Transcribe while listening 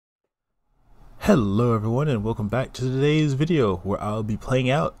Hello everyone and welcome back to today's video where I'll be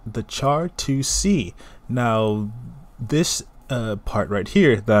playing out the Char 2C. Now this part right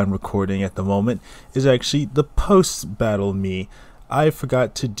here that I'm recording at the moment is actually the post-battle me. I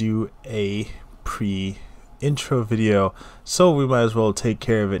forgot to do a pre-intro video, so we might as well take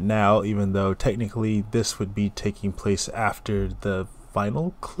care of it now, even though technically this would be taking place after the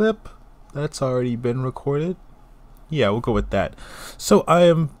final clip that's already been recorded. Yeah, we'll go with that. So I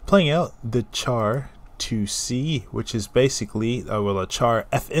am playing out the Char 2C, which is basically, a Char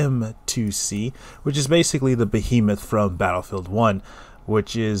FCM 2C, which is basically the behemoth from Battlefield 1,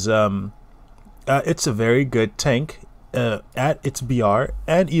 which is, it's a very good tank at its BR,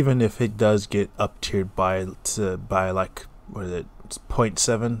 and even if it does get up tiered by like, what is it, it's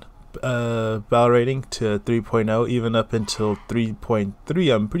 0.7 battle rating to 3.0, even up until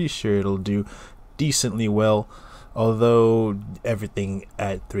 3.3, I'm pretty sure it'll do decently well. Although everything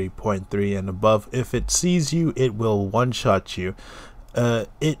at 3.3 and above, if it sees you, it will one-shot you.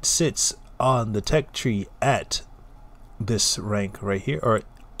 It sits on the tech tree at this rank right here, or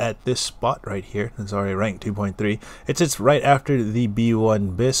at this spot right here. It's already ranked 2.3. It sits right after the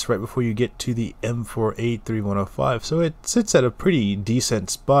B1 BIS, right before you get to the M4A3105. So it sits at a pretty decent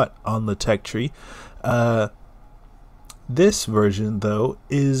spot on the tech tree. This version, though,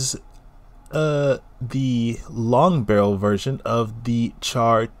 is the long barrel version of the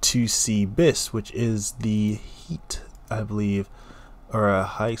Char 2C BIS, which is the heat, I believe, or a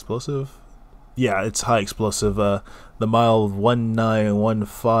high explosive. Yeah, it's high explosive. The mile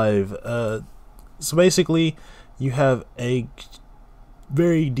 1915. So basically, you have a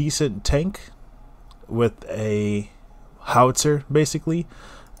very decent tank with a howitzer, basically,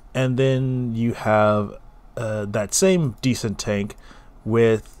 and then you have that same decent tank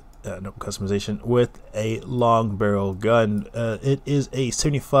with no customization with a long barrel gun. It is a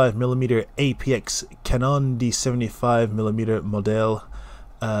 75mm APX Canon D75mm model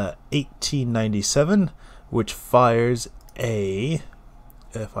 1897, which fires a,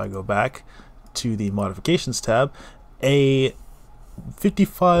 if I go back to the modifications tab, a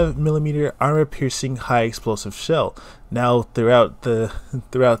 55mm armor piercing high explosive shell. Now throughout the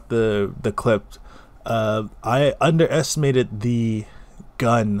clip, I underestimated the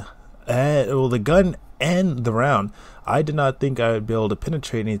gun, the gun and the round. I did not think I would be able to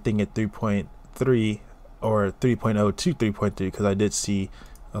penetrate anything at 3.3 or 3.0 to 3.3, because I did see,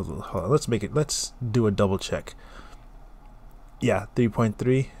 hold on, let's do a double check. Yeah,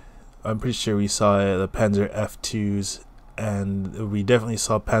 3.3. I'm pretty sure we saw the Panzer F2s, and we definitely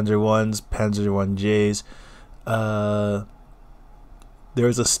saw Panzer 1s, Panzer 1Js. There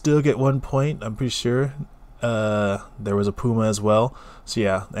was a Stilg at one point, I'm pretty sure. There was a Puma as well, so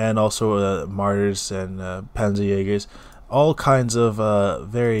yeah, and also Martyrs and Panzerjägers, all kinds of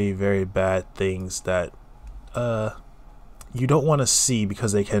very, very bad things that you don't want to see,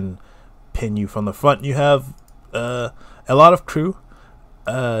 because they can pin you from the front. You have a lot of crew.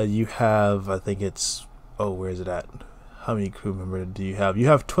 You have, I think it's, oh, where is it at? How many crew members do you have? You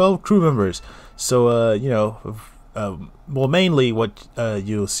have 12 crew members. So you know, well, mainly what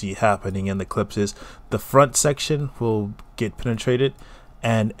you'll see happening in the clips is the front section will get penetrated,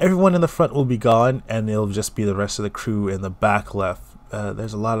 and everyone in the front will be gone, and it'll just be the rest of the crew in the back left.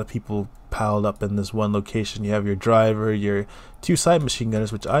 There's a lot of people piled up in this one location. You have your driver, your two side machine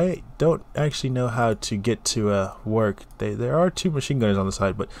gunners, which I don't actually know how to get to work. There are two machine gunners on the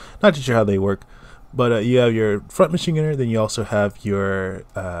side, but not too sure how they work. But you have your front machine gunner, then you also have your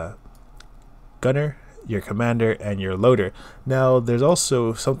gunner, your commander, and your loader. Now there's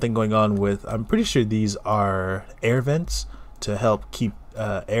also something going on with, I'm pretty sure these are air vents to help keep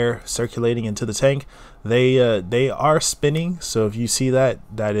air circulating into the tank. They are spinning, so if you see that,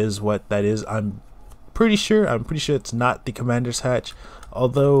 that is what that is. I'm pretty sure it's not the commander's hatch,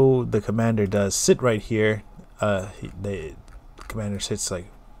 although the commander does sit right here. The commander sits like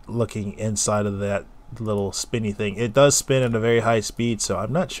looking inside of that little spinny thing. It does spin at a very high speed, so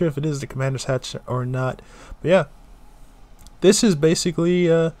I'm not sure if it is the commander's hatch or not. But yeah, this is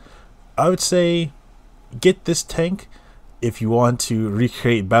basically I would say get this tank if you want to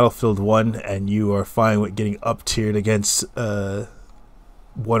recreate Battlefield 1 and you are fine with getting up tiered against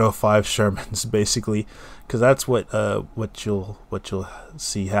 105 Shermans, basically, because that's what you'll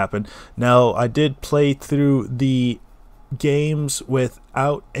see happen. Now I did play through the games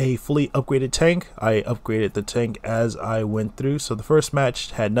without a fully upgraded tank. I upgraded the tank as I went through. So the first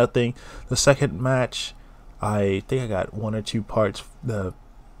match had nothing. The second match, I think I got one or two parts, the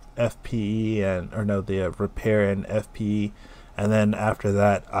FPE the repair and FPE, and then after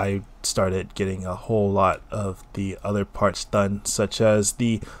that I started getting a whole lot of the other parts done, such as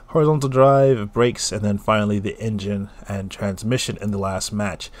the horizontal drive, brakes, and then finally the engine and transmission in the last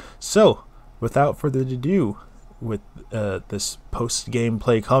match. So, without further ado, with this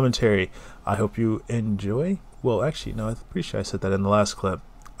post-gameplay commentary, I hope you enjoy. Well, actually, no, I'm pretty sure I said that in the last clip.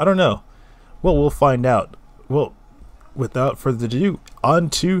 I don't know. Well, we'll find out. Well, without further ado, on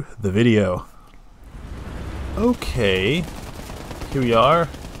to the video. Okay, here we are.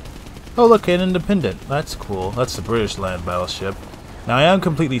 Oh, look, an Independent. That's cool. That's the British land battleship. Now, I am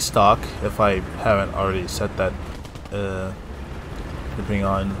completely stock, if I haven't already said that, depending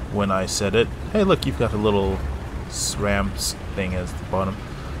on when I said it. Hey, look, you've got a little SRAM thing at the bottom.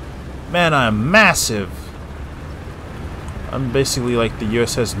 Man, I'm massive! I'm basically like the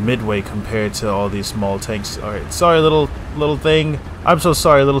USS Midway compared to all these small tanks. Alright, sorry, little thing. I'm so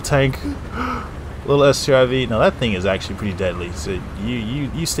sorry, little tank. Little STRV. No, that thing is actually pretty deadly. So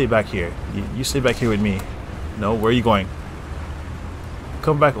you stay back here. You stay back here with me. No, where are you going?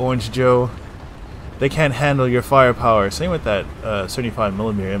 Come back, Orange Joe. They can't handle your firepower. Same with that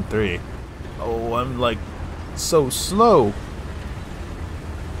 75mm M3. Oh, I'm like so slow.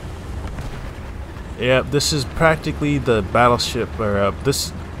 Yeah, this is practically the battleship, or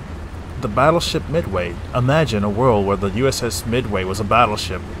the battleship Midway. Imagine a world where the USS Midway was a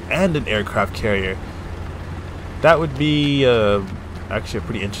battleship and an aircraft carrier. That would be actually a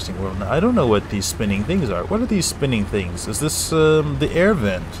pretty interesting world. Now, I don't know what these spinning things are. What are these spinning things? Is this the air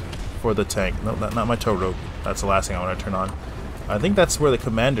vent for the tank? No, not my tow rope. That's the last thing I want to turn on. I think that's where the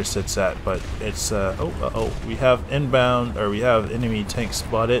commander sits at, but it's oh, we have inbound, or we have enemy tank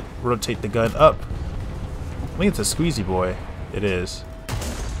spotted. Rotate the gun up. I think it's a squeezy boy. It is.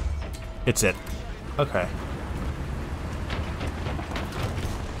 It's it. Okay.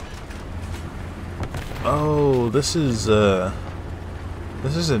 Oh, this is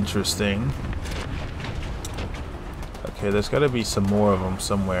interesting. Okay, there's got to be some more of them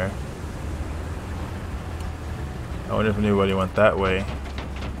somewhere. I wonder if anybody went that way.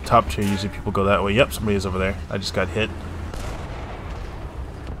 Top tier, usually people go that way. Yep, somebody is over there. I just got hit.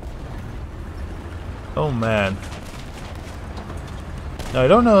 Oh man. Now I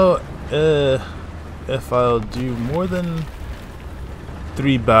don't know if I'll do more than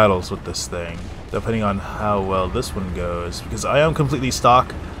 3 battles with this thing, depending on how well this one goes, because I am completely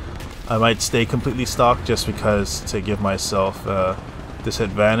stock. I might stay completely stock just because to give myself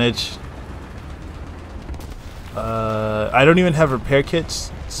disadvantage. I don't even have repair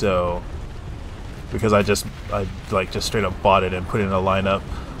kits, so because I just straight up bought it and put it in a lineup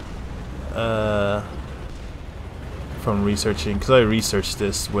from researching, because I researched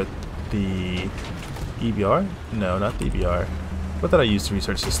this with the EBR? No, not the EBR. What did I use to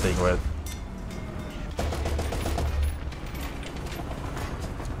research this thing with?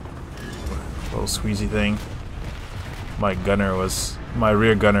 Little squeezy thing. My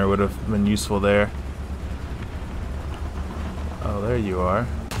rear gunner would have been useful there. Oh, there you are.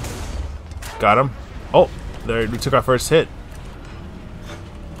 Got him. Oh, there, we took our first hit.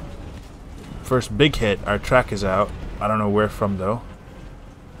 First big hit. Our track is out. I don't know where from though.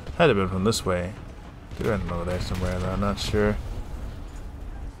 Had to have been from this way. Could have been over there somewhere though. I'm not sure.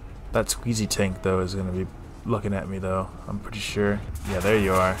 That squeezy tank though is gonna be looking at me though. I'm pretty sure. Yeah, there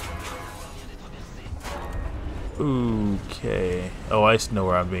you are. Okay. Oh, I know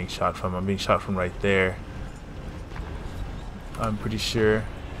where I'm being shot from. I'm being shot from right there. I'm pretty sure.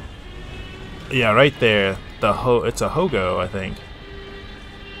 Yeah, right there. It's a Hogo, I think.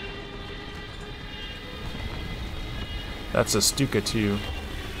 That's a Stuka too.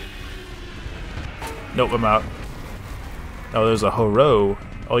 Nope, I'm out. Oh, there's a Horo.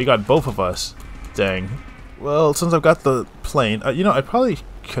 Oh, you got both of us. Dang. Well, since I've got the plane, you know, I probably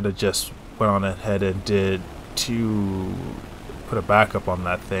could have just went on ahead and put a backup on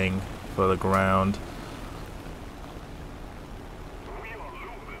that thing for the ground.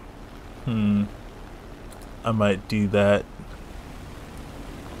 I might do that.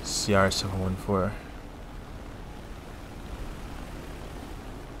 CR714.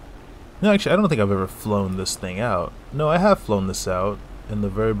 No, actually, I don't think I've ever flown this thing out. No, I have flown this out in the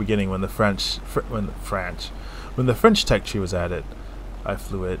very beginning when the French tech tree was added. I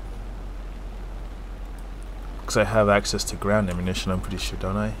flew it because I have access to ground ammunition. I'm pretty sure,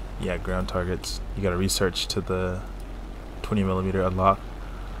 don't I? Yeah, ground targets. You got to research to the 20mm unlock.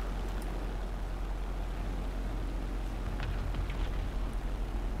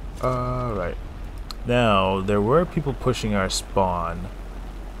 Alright. Now, there were people pushing our spawn.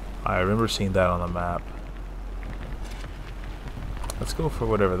 I remember seeing that on the map. Let's go for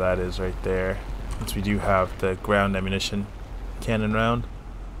whatever that is right there, since we do have the ground ammunition cannon round.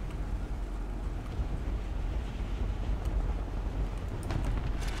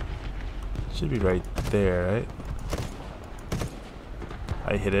 Should be right there, right?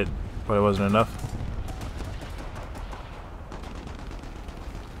 I hit it, but it wasn't enough.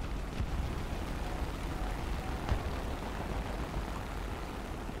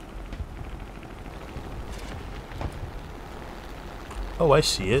 Oh, I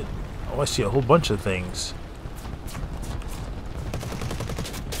see it. Oh, I see a whole bunch of things.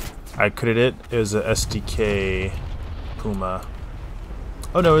 I critted it. It was a SDK Puma.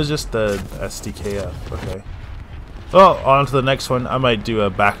 Oh no, it was just the SDKF. Okay. Well, on to the next one. I might do a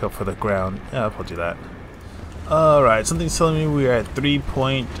backup for the ground. Yeah, I'll do that. Alright, something's telling me we are at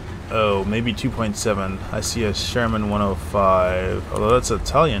 3.0, maybe 2.7. I see a Sherman 105. Although that's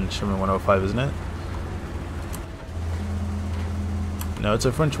Italian Sherman 105, isn't it? No, it's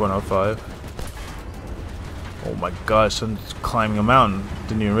a French 105. Oh my gosh, I'm just climbing a mountain.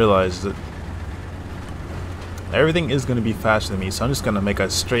 Didn't even realize that. Everything is going to be faster than me, so I'm just going to make a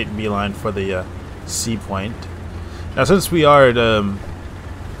straight beeline for the C point. Now, since we are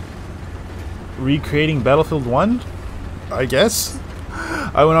recreating Battlefield 1, I guess,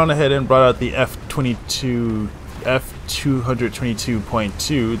 I went on ahead and brought out the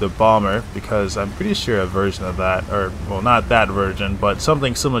F222.2, the bomber, because I'm pretty sure a version of that, or, well, not that version, but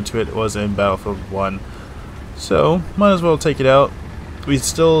something similar to it was in Battlefield 1. So, might as well take it out. We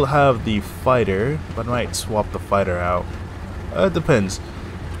still have the fighter, but I might swap the fighter out. It depends.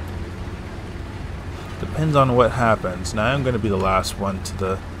 Depends on what happens. Now I'm going to be the last one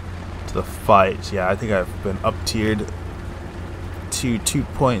to the fight. Yeah, I think I've been up tiered to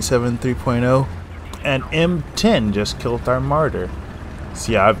 2.7, 3.0, and M10 just killed our martyr.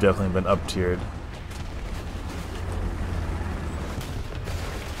 So yeah, I've definitely been up tiered.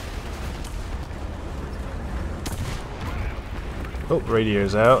 Oh,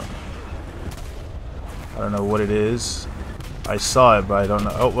 radiator's out. I don't know what it is. I saw it, but I don't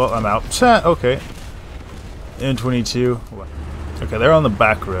know. Oh, well, I'm out. Okay. M22. Okay, they're on the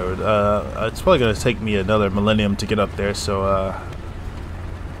back road. It's probably going to take me another millennium to get up there, so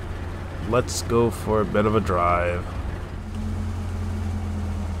let's go for a bit of a drive.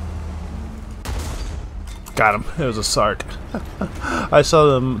 Got him. It was a SART. I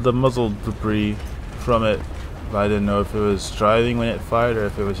saw the muzzle debris from it. I didn't know if it was driving when it fired or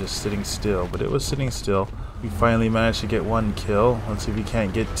if it was just sitting still, but it was sitting still. We finally managed to get one kill. Let's see if we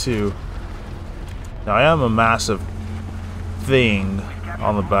can't get two. Now I am a massive thing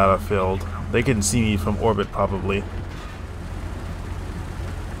on the battlefield. They can see me from orbit probably.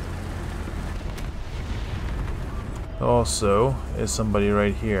 Also, is somebody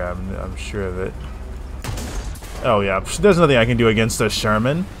right here. I'm sure of it. Oh yeah, there's nothing I can do against a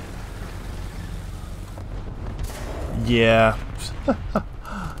Sherman. Yeah.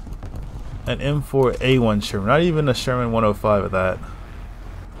 An M4A1 Sherman. Not even a Sherman 105 at that.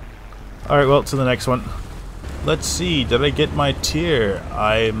 Alright, well, to the next one. Let's see, did I get my tier?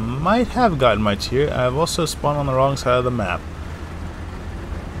 I might have gotten my tier. I've also spawned on the wrong side of the map.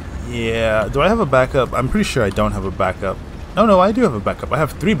 Yeah, do I have a backup? I'm pretty sure I don't have a backup. No, I do have a backup. I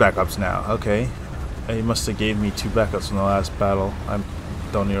have 3 backups now. Okay. He must have gave me 2 backups in the last battle. I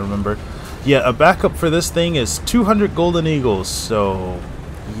don't even remember. Yeah, a backup for this thing is 200 golden eagles, so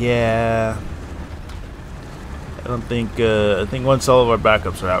yeah. I don't think, I think once all of our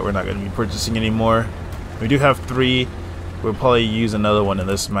backups are out, we're not going to be purchasing anymore. We do have 3. We'll probably use another one in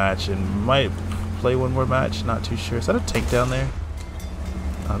this match and might play one more match, not too sure. Is that a tank down there?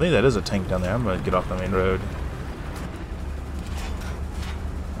 I think that is a tank down there. I'm going to get off the main road.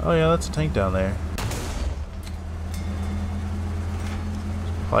 Oh yeah, that's a tank down there.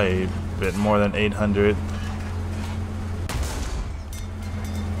 Probably a bit more than 800.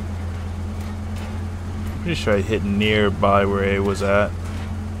 Pretty sure I hit nearby where it was at.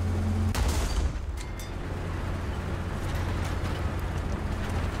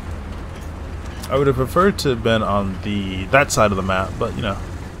 I would have preferred to have been on that side of the map, but you know.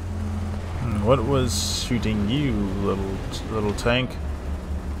 What was shooting you, little tank?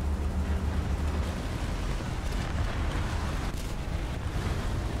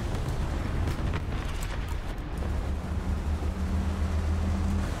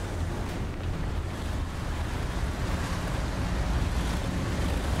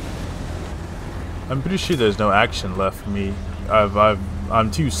 I'm pretty sure there's no action left for me. I'm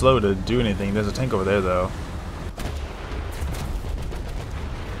too slow to do anything. There's a tank over there though.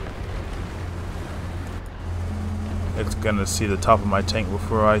 It's gonna see the top of my tank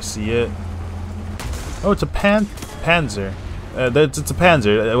before I see it. Oh, it's a Panzer. It's a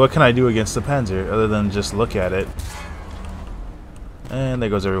Panzer. What can I do against the Panzer other than just look at it? And there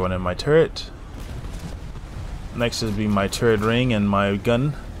goes everyone in my turret. Next is be my turret ring and my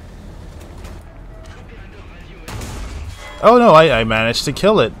gun. Oh no, I managed to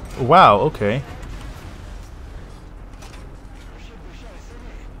kill it. Wow, okay.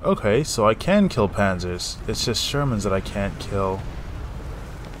 Okay, so I can kill Panzers. It's just Shermans that I can't kill.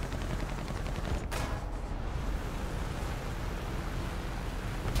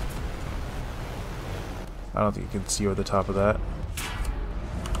 I don't think you can see over the top of that.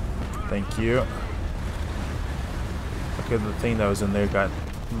 Thank you. Okay, the thing that was in there got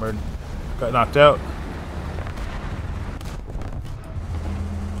knocked out.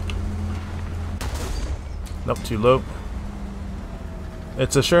 Nope, too low.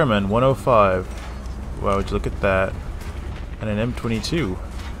 It's a Sherman, 105. Wow, would you look at that. And an M22.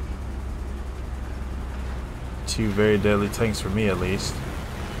 Two very deadly tanks for me, at least.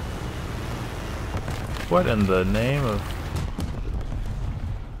 What in the name of...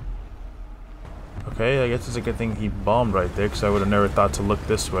 Okay, I guess it's a good thing he bombed right there, because I would have never thought to look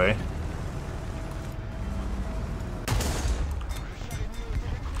this way.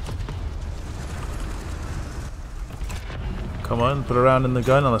 Come on, put a round in the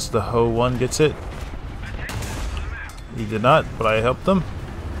gun, unless the Ho 1 gets it. He did not, but I helped them.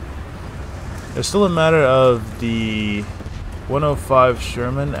 It's still a matter of the 105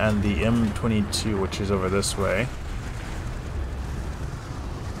 Sherman and the M22, which is over this way.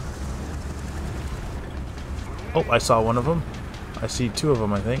 Oh, I saw one of them. I see two of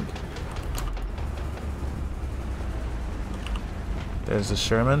them, I think. There's the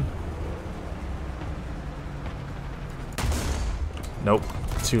Sherman. Nope,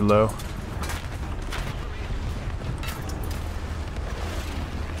 too low.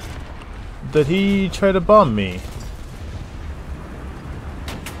 Did he try to bomb me?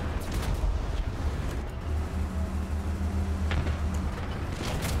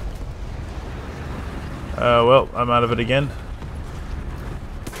 Well, I'm out of it again.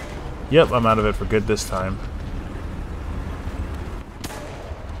 Yep, I'm out of it for good this time.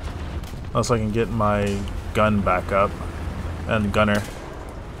 Unless I can get my gun back up. And gunner.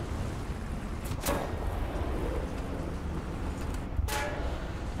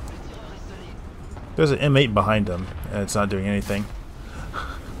 There's an M8 behind him, and it's not doing anything.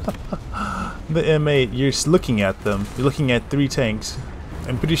 The M8, you're looking at them. You're looking at three tanks.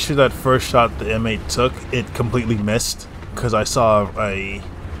 I'm pretty sure that first shot the M8 took, it completely missed, because I saw a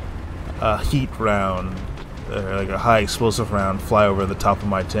heat round, like a high explosive round, fly over the top of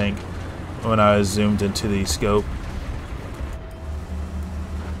my tank when I was zoomed into the scope.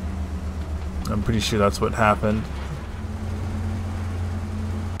 I'm pretty sure that's what happened.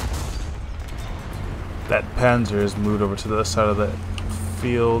 That Panzer has moved over to the other side of the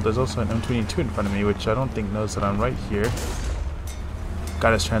field. There's also an M22 in front of me, which I don't think knows that I'm right here.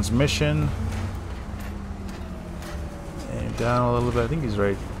 Got his transmission. Aim down a little bit. I think he's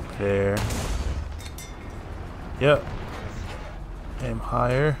right there. Yep. Aim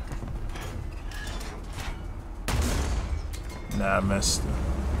higher. Nah, I missed.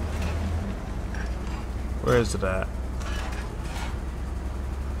 Where is it at?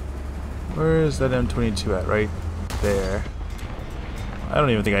 Where is that M22 at? Right there. I don't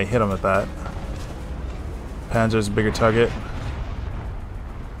even think I hit him at that. Panzer's a bigger target.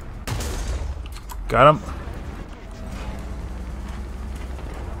 Got him.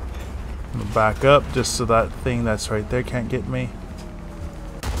 I'm gonna back up just so that thing that's right there can't get me.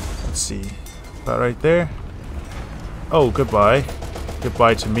 Let's see. About right there. Oh, goodbye.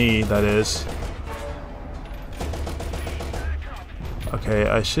 Goodbye to me, that is. Okay,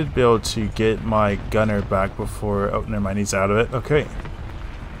 I should be able to get my gunner back before... Oh, never mind, he's out of it. Okay.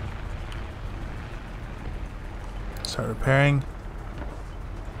 Start repairing.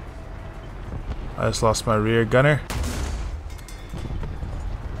 I just lost my rear gunner.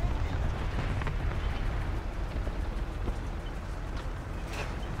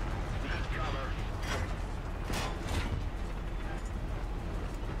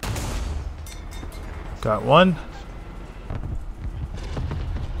 Got one.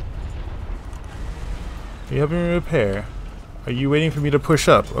 Are you helping me repair? Are you waiting for me to push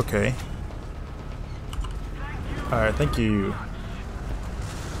up? Okay. Alright, thank you.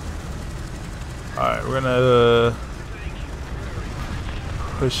 Alright, we're gonna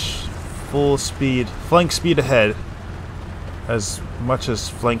push full speed, flank speed ahead. As much as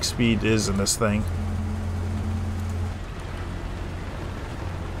flank speed is in this thing.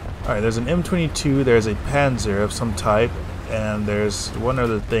 Alright, there's an M22, there's a Panzer of some type, and there's one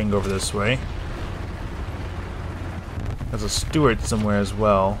other thing over this way. There's a Stuart somewhere as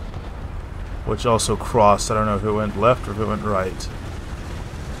well, which also crossed. I don't know if it went left or if it went right.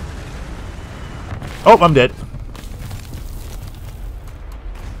 Oh, I'm dead.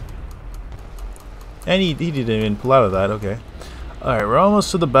 And he didn't even pull out of that, okay. Alright, we're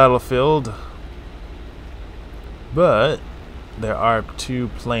almost to the battlefield. But there are two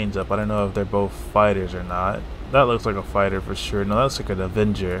planes up. I don't know if they're both fighters or not. That looks like a fighter for sure. No, that's like an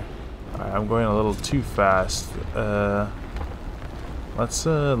Avenger. Alright, I'm going a little too fast. Let's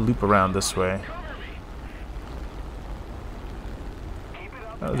loop around this way.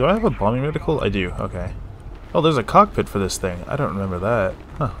 Do I have a bombing reticle? I do, okay. Oh, there's a cockpit for this thing. I don't remember that.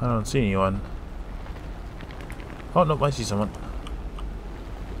 Huh, I don't see anyone. Oh, nope, I see someone.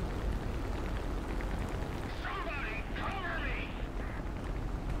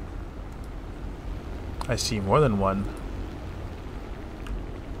 I see more than one.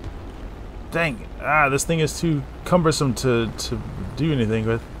 Dang! Ah, this thing is too cumbersome to do anything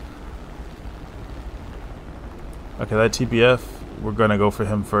with. Okay, that TPF, we're gonna go for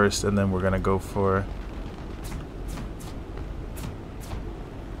him first, and then we're gonna go for...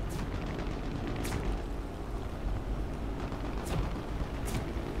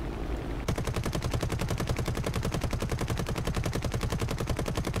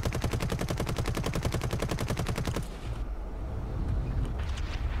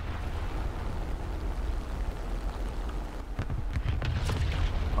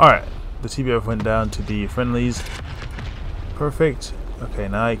 Alright, the TBF went down to the friendlies. Perfect. Okay,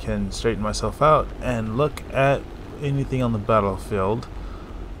 now I can straighten myself out and look at anything on the battlefield.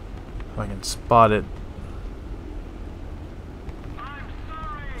 If I can spot it.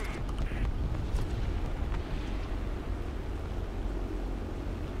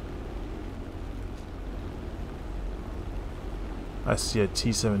 I see a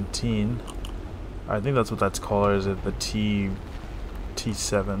T-17. I think that's what that's called, or is it the T7,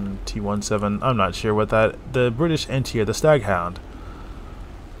 T-17? I'm not sure what that... The British NT, the Staghound.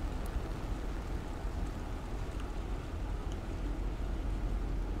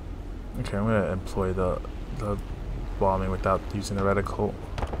 Okay, I'm gonna employ the bombing without using the reticle.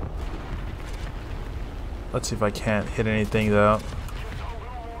 Let's see if I can't hit anything though.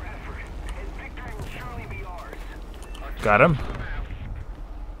 Got him.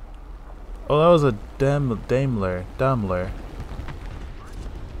 Oh, that was a Daimler.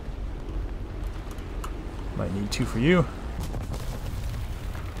 Might need two for you.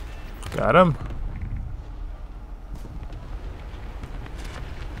 Got him.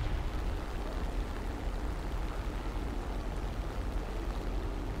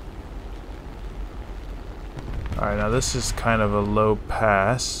 Alright, now this is kind of a low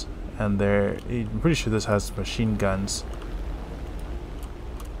pass, and I'm pretty sure this has machine guns.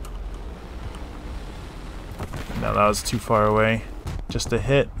 No, that was too far away. Just a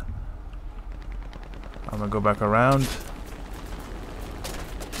hit. I'm gonna go back around.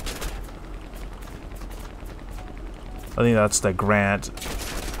 I think that's the Grant.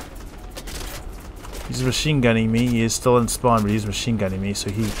 He's machine gunning me. He is still in spawn, but he's machine gunning me,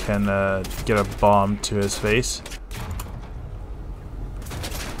 so he can get a bomb to his face.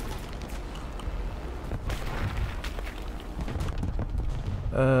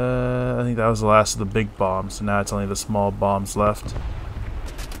 I think that was the last of the big bombs, so now it's only the small bombs left.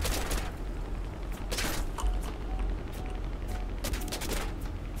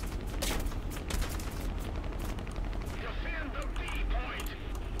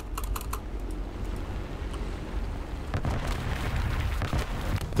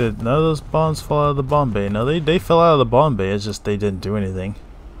 Did none of those bombs fall out of the bomb bay? No, they fell out of the bomb bay, it's just they didn't do anything.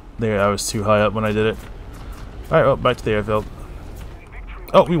 I was too high up when I did it. Alright, well, back to the airfield.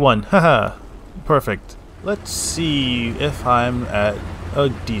 Oh, we won. Haha. Perfect. Let's see if I'm at a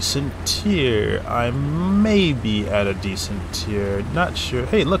decent tier. I may be at a decent tier. Not sure.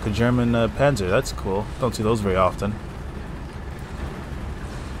 Hey, look, a German Panzer. That's cool. Don't see those very often.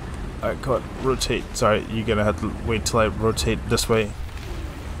 Alright, come on. Rotate. Sorry, you're gonna have to wait till I rotate this way.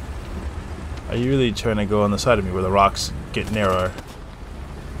 Are you really trying to go on the side of me where the rocks get narrower?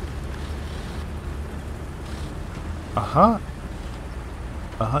 Uh-huh.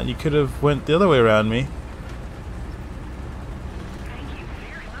 You could have went the other way around me. Thank you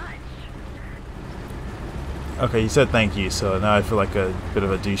very much. Okay, you said thank you, so now I feel like a bit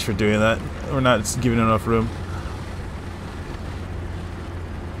of a douche for doing that. We're not giving enough room.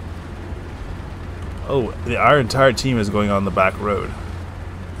 Oh, our entire team is going on the back road.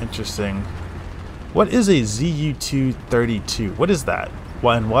 Interesting. What is a ZU-232? What is that?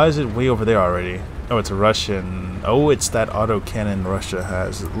 Why is it way over there already? Oh, it's a Russian. Oh, it's that autocannon Russia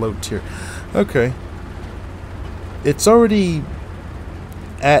has. Low tier. Okay. It's already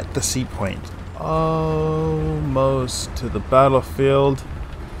at the sea point. Almost to the battlefield.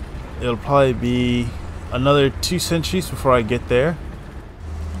 It'll probably be another 2 centuries before I get there.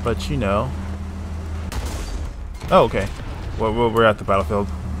 But you know, Oh, okay. Well, we're at the battlefield.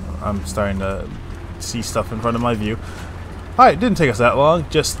 I'm starting to see stuff in front of my view. Alright, didn't take us that long.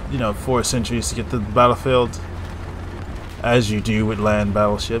 Just, you know, 4 centuries to get to the battlefield. As you do with land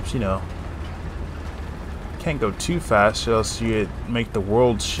battleships, you know. Can't go too fast, or else you make the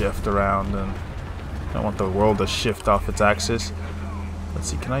world shift around, and I don't want the world to shift off its axis. Let's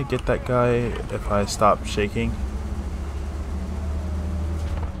see, can I get that guy if I stop shaking?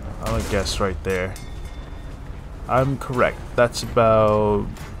 I would guess right there. I'm correct. That's about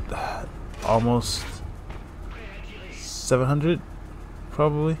almost 700,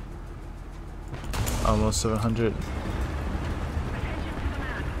 probably. Almost 700.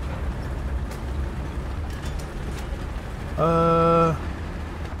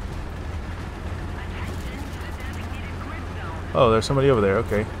 Oh, there's somebody over there.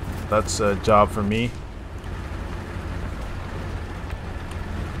 Okay, that's a job for me.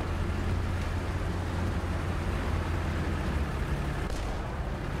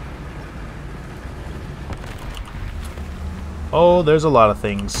 Oh, there's a lot of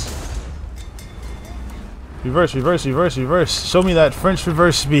things. Reverse, reverse, reverse, reverse. Show me that French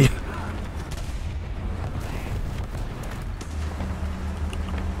reverse speed.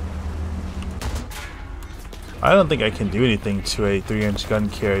 I don't think I can do anything to a 3-inch gun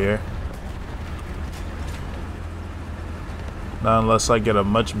carrier. Not unless I get a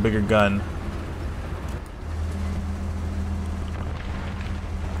much bigger gun.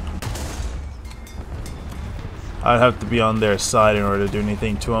 I'd have to be on their side in order to do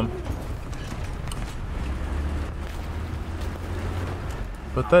anything to them.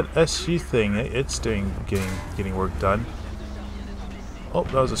 But that SG thing, it's getting work done. Oh,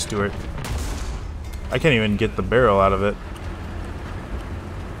 that was a Stuart. I can't even get the barrel out of it.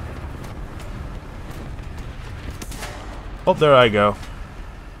 Oh, there I go.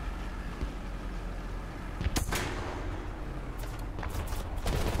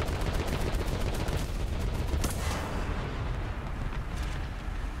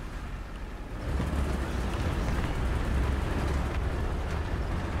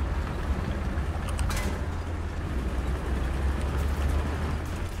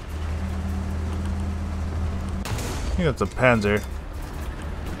 I think that's a Panzer.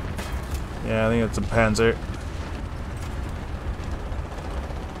 Yeah, I think that's a Panzer.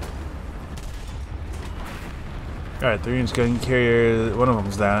 Alright, 3-inch gun carrier. One of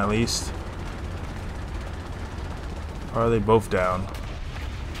them's down at least. Or are they both down?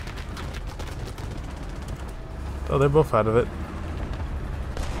 Oh, they're both out of it.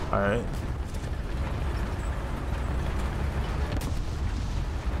 Alright.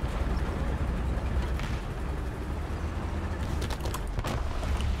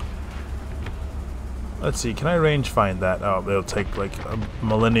 Let's see, can I range find that? Oh, it'll take like a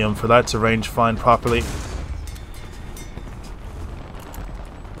millennium for that to range find properly.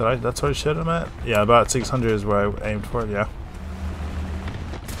 That's where I should have at? Yeah, about 600 is where I aimed for it, yeah.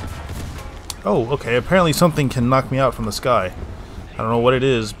 Oh, okay, apparently something can knock me out from the sky. I don't know what it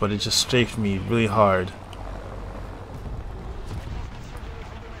is, but it just strafed me really hard.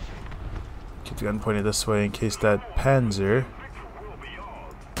 Keep the gun pointed this way in case that Panzer...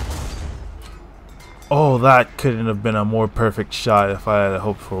 Oh, that couldn't have been a more perfect shot if I had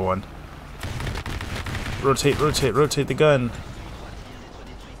hoped for one. Rotate, rotate, rotate the gun.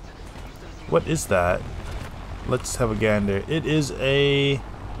 What is that? Let's have a gander. It is a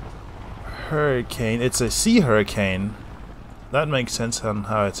hurricane. It's a sea hurricane. That makes sense on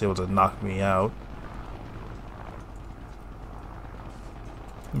how it's able to knock me out.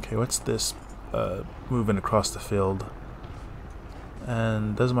 Okay, what's this moving across the field?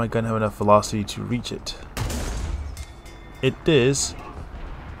 And does my gun have enough velocity to reach it? It is.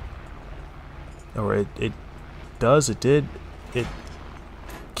 Or it does, it did, it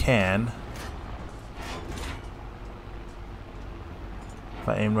can. If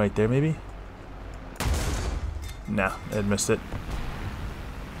I aim right there, maybe? Nah, it missed it.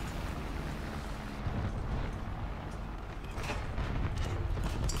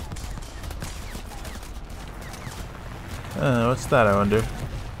 What's that, I wonder?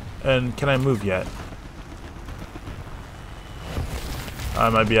 And can I move yet? I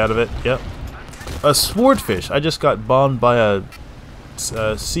might be out of it. Yep. A swordfish. I just got bombed by a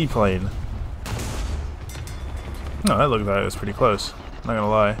seaplane. No, that looked like it was pretty close. Not gonna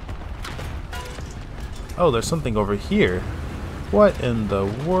lie. Oh, there's something over here. What in the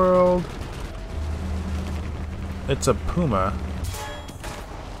world? It's a Puma.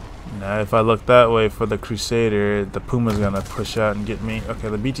 Now, if I look that way for the Crusader, the Puma's gonna push out and get me. Okay,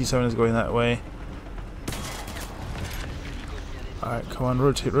 the BT-7 is going that way. Alright, come on,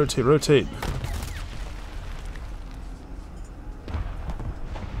 rotate, rotate, rotate.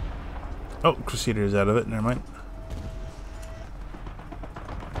 Oh, Crusader's out of it. Never mind.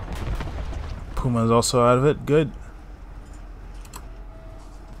 Puma's also out of it. Good.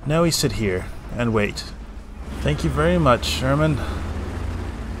 Now we sit here and wait. Thank you very much, Sherman.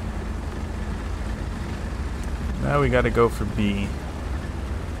 Now we gotta go for B.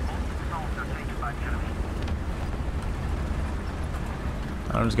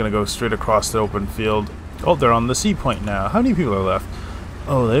 I'm just gonna go straight across the open field. Oh, they're on the C point now. How many people are left?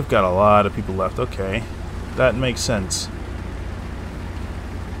 Oh, they've got a lot of people left. Okay. That makes sense.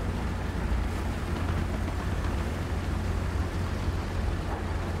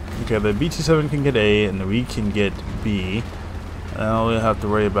 Okay, the BT-7 can get A, and we can get B. And all we'll have to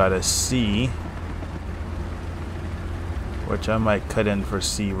worry about is C. Which I might cut in for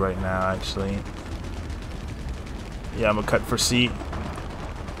C right now, actually. Yeah, I'm gonna cut for C.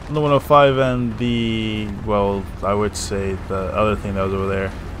 The 105 and the, well, I would say the other thing that was over there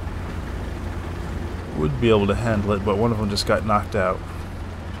would be able to handle it, but one of them just got knocked out.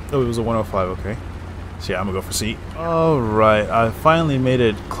 Oh, it was a 105, okay. So yeah, I'm gonna go for C. Alright, I finally made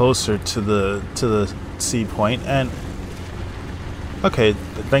it closer to the C point, and okay,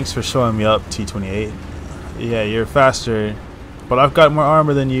 thanks for showing me up, T-28. Yeah, you're faster, but I've got more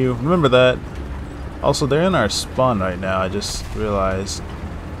armor than you. Remember that. Also, they're in our spawn right now, I just realized.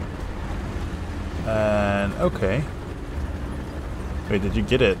 And okay. Wait, did you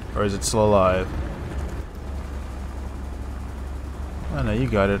get it? Or is it still alive? Oh no, you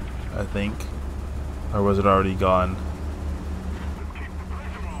got it, I think. Or was it already gone?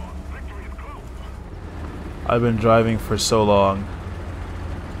 I've been driving for so long.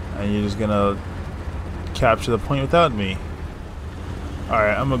 And you're just gonna capture the point without me.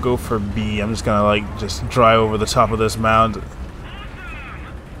 Alright, I'm gonna go for B. I'm just gonna like just drive over the top of this mound.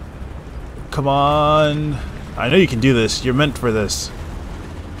 Come on. I know you can do this. You're meant for this.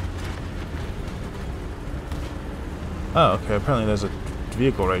 Oh, okay. Apparently there's a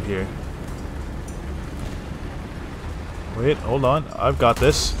vehicle right here. Wait, hold on. I've got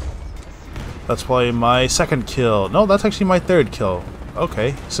this. That's probably my second kill. No, that's actually my third kill.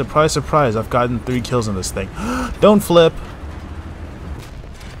 Okay. Surprise, surprise. I've gotten 3 kills in this thing. Don't flip.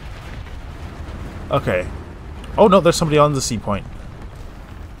 Okay. Oh, no, there's somebody on the C point.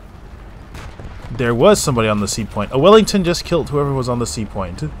 There was somebody on the C point. A Wellington just killed whoever was on the C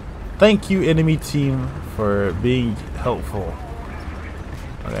point. Thank you, enemy team, for being helpful.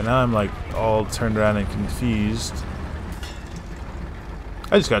 Okay, now I'm like all turned around and confused.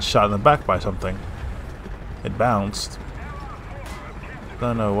 I just got shot in the back by something. It bounced.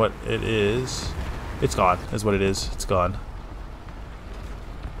 Don't know what it is. It's gone, is what it is. It's gone.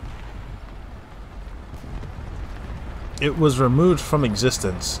 It was removed from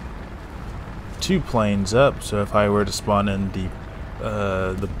existence. 2 planes up, so if I were to spawn in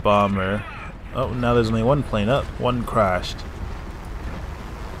the bomber... Oh, now there's only 1 plane up. 1 crashed.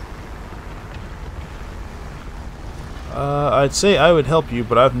 I'd say I would help you,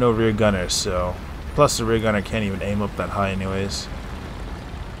 but I have no rear gunner, so... Plus the rear gunner can't even aim up that high anyways.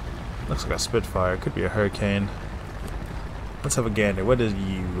 Looks like a Spitfire. Could be a Hurricane. Let's have a gander. What is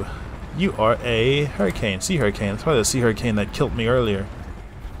you? You are a Hurricane. Sea Hurricane. That's probably the Sea Hurricane that killed me earlier.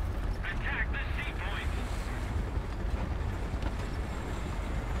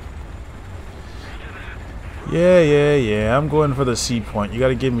 Yeah. I'm going for the C point. You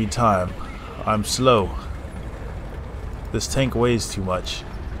gotta give me time. I'm slow. This tank weighs too much.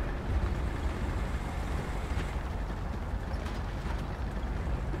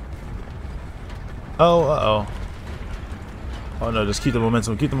 Oh, uh-oh. Oh no, just keep the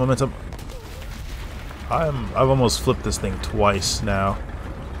momentum, keep the momentum. I've almost flipped this thing twice now.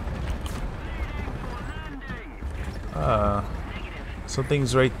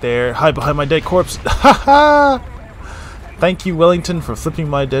 Something's right there. Hide behind my dead corpse. Haha! Thank you, Wellington, for flipping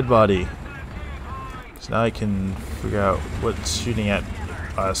my dead body. So now I can figure out what's shooting at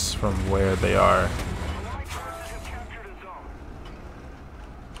us from where they are.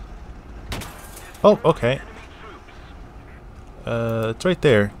 Oh, okay. It's right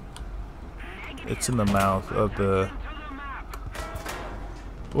there. It's in the mouth of the...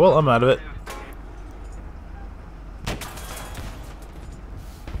 Well, I'm out of it.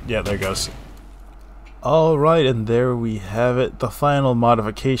 Yeah, there it goes. Alright, and there we have it. The final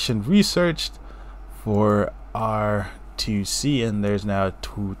modification researched for R2C, and there's now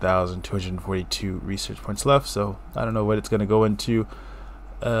 2,242 research points left, so I don't know what it's going to go into.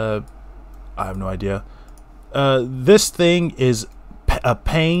 I have no idea. This thing is a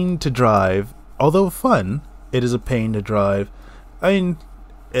pain to drive. Although fun, it is a pain to drive. I mean,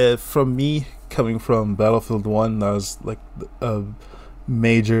 from me coming from Battlefield 1, that was like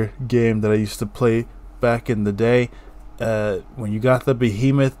major game that I used to play back in the day. When you got the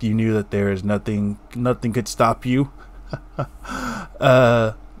behemoth, you knew that there is nothing could stop you.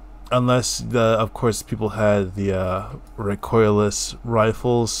 Unless of course people had the recoilless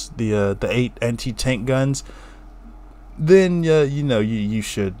rifles, the 8 anti-tank guns, then you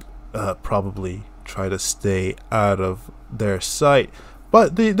should probably try to stay out of their sight.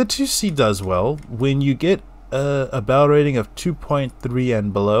 But the 2C does well when you get a battle rating of 2.3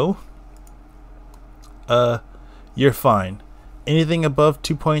 and below. You're fine. Anything above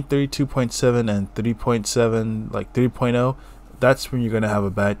 2.3, 2.7, and 3.7, like 3.0, that's when you're going to have a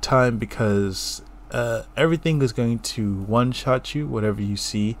bad time, because everything is going to one-shot you, whatever you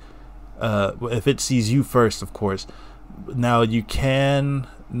see. If it sees you first, of course. Now, you can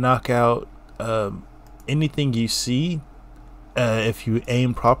knock out anything you see if you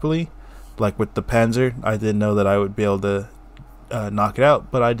aim properly. Like with the Panzer, I didn't know that I would be able to knock it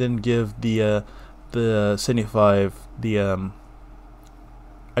out, but I didn't give the 75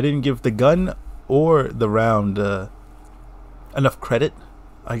 I didn't give the gun or the round enough credit,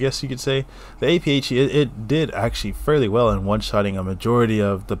 I guess you could say. The APH, it did actually fairly well in one-shotting a majority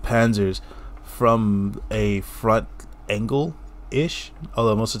of the Panzers from a front angle-ish,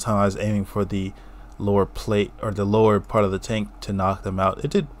 although most of the time I was aiming for the lower plate or the lower part of the tank to knock them out.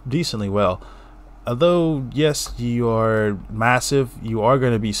 It did decently well. Although, yes, you are massive, you are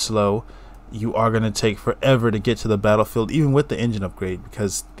going to be slow, you are going to take forever to get to the battlefield, even with the engine upgrade,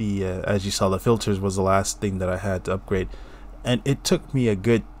 because the as you saw, the filters was the last thing that I had to upgrade, and it took me a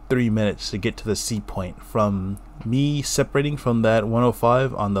good 3 minutes to get to the C point from me separating from that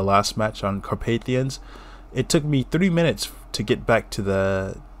 105 on the last match on Carpathians. It took me 3 minutes to get back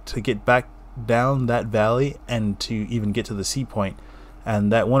down that valley and to even get to the C point,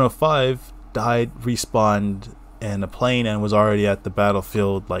 and that 105 died, respawned in a plane, and was already at the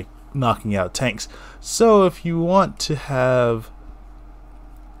battlefield, like knocking out tanks. So if you want to have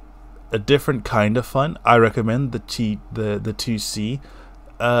a different kind of fun, I recommend the 2C.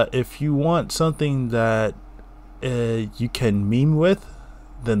 If you want something that you can meme with,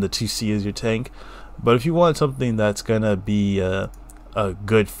 then the 2C is your tank. But if you want something that's gonna be a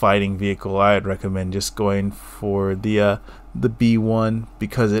good fighting vehicle, I'd recommend just going for the B1,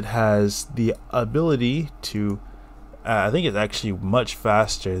 because it has the ability to I think it's actually much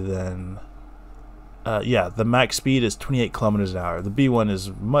faster than yeah, the max speed is 28 kilometers an hour. The B1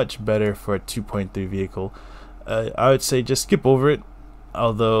 is much better for a 2.3 vehicle. I would say just skip over it,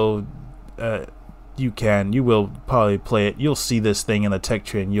 although you will probably play it. You'll see this thing in the tech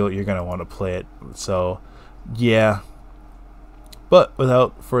tree and you're gonna want to play it. So yeah, but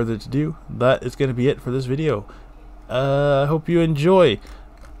without further ado, that is gonna be it for this video. I hope you enjoy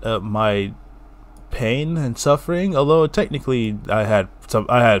my pain and suffering, although technically I had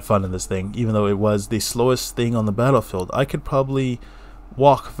fun in this thing, even though it was the slowest thing on the battlefield. I could probably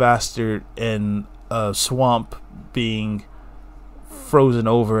walk faster in a swamp being frozen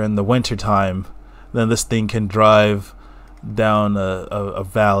over in the winter time than this thing can drive down a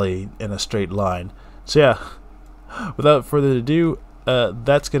valley in a straight line. So yeah, without further ado,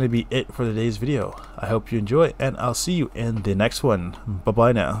 that's gonna be it for today's video. I hope you enjoy, and I'll see you in the next one. Bye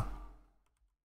bye now.